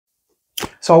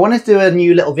So I wanted to do a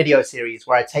new little video series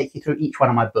where I take you through each one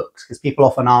of my books because people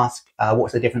often ask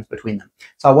what's the difference between them.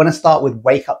 So I want to start with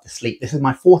Wake Up to Sleep. This is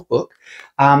my fourth book.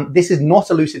 This is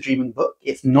not a lucid dreaming book.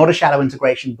 It's not a shadow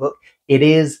integration book. It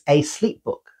is a sleep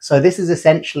book. So this is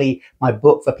essentially my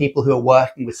book for people who are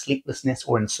working with sleeplessness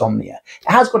or insomnia.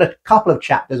 It has got a couple of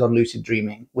chapters on lucid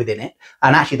dreaming within it.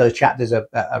 And actually those chapters are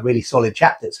really solid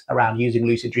chapters around using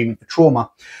lucid dreaming for trauma.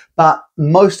 But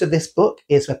most of this book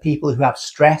is for people who have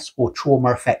stress or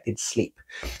trauma affected sleep.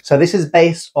 So this is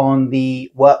based on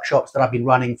the workshops that I've been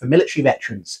running for military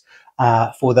veterans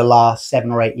for the last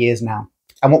 7 or 8 years now.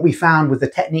 And what we found was the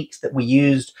techniques that we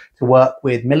used to work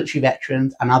with military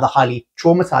veterans and other highly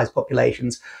traumatized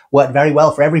populations worked very well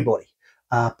for everybody.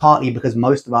 Partly because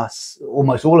most of us,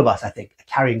 almost all of us, I think, are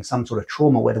carrying some sort of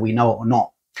trauma, whether we know it or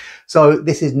not. So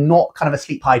this is not kind of a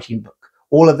sleep hygiene book.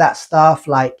 All of that stuff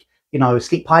like,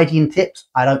 sleep hygiene tips,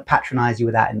 I don't patronize you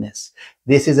with that in this.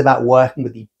 This is about working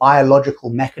with the biological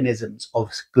mechanisms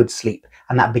of good sleep,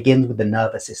 and that begins with the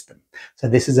nervous system. So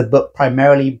this is a book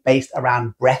primarily based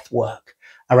around breath work,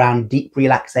 around deep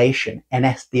relaxation,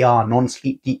 NSDR,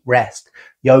 non-sleep deep rest,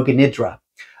 yoga nidra,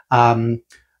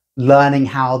 learning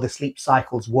how the sleep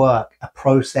cycles work, a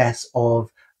process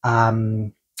of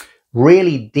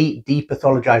really deep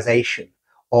depathologization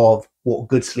of what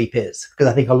good sleep is.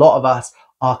 Because I think a lot of us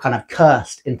are kind of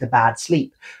cursed into bad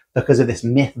sleep because of this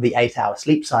myth of the 8-hour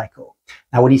sleep cycle.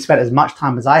 Now, when you spend as much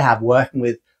time as I have working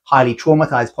with highly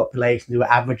traumatized populations who are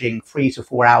averaging 3 to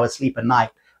 4 hours sleep a night,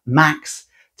 max,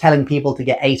 telling people to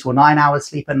get 8 or 9 hours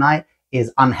sleep a night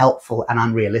is unhelpful and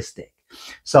unrealistic.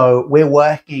 So we're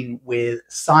working with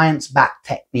science-backed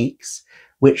techniques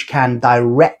which can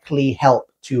directly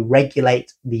help to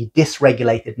regulate the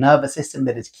dysregulated nervous system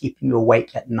that is keeping you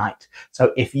awake at night.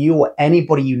 So if you or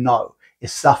anybody you know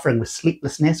is suffering with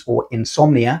sleeplessness or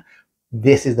insomnia,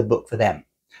 this is the book for them.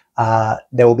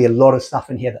 There will be a lot of stuff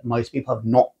in here that most people have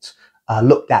not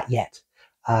looked at yet.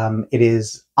 It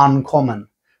is uncommon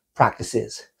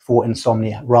practices for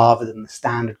insomnia rather than the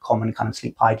standard common kind of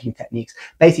sleep hygiene techniques.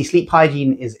 Basically, sleep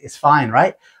hygiene is fine,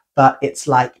 right? But it's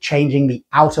like changing the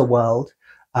outer world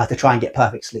to try and get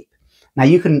perfect sleep. Now,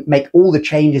 you can make all the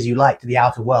changes you like to the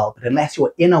outer world, but unless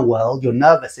your inner world, your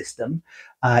nervous system,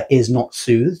 is not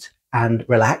soothed and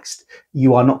relaxed,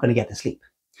 you are not going to get to sleep.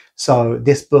 So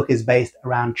this book is based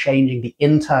around changing the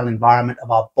internal environment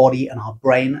of our body and our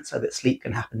brain so that sleep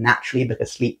can happen naturally,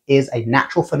 because sleep is a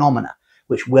natural phenomena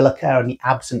which will occur in the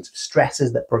absence of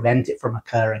stresses that prevent it from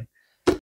occurring.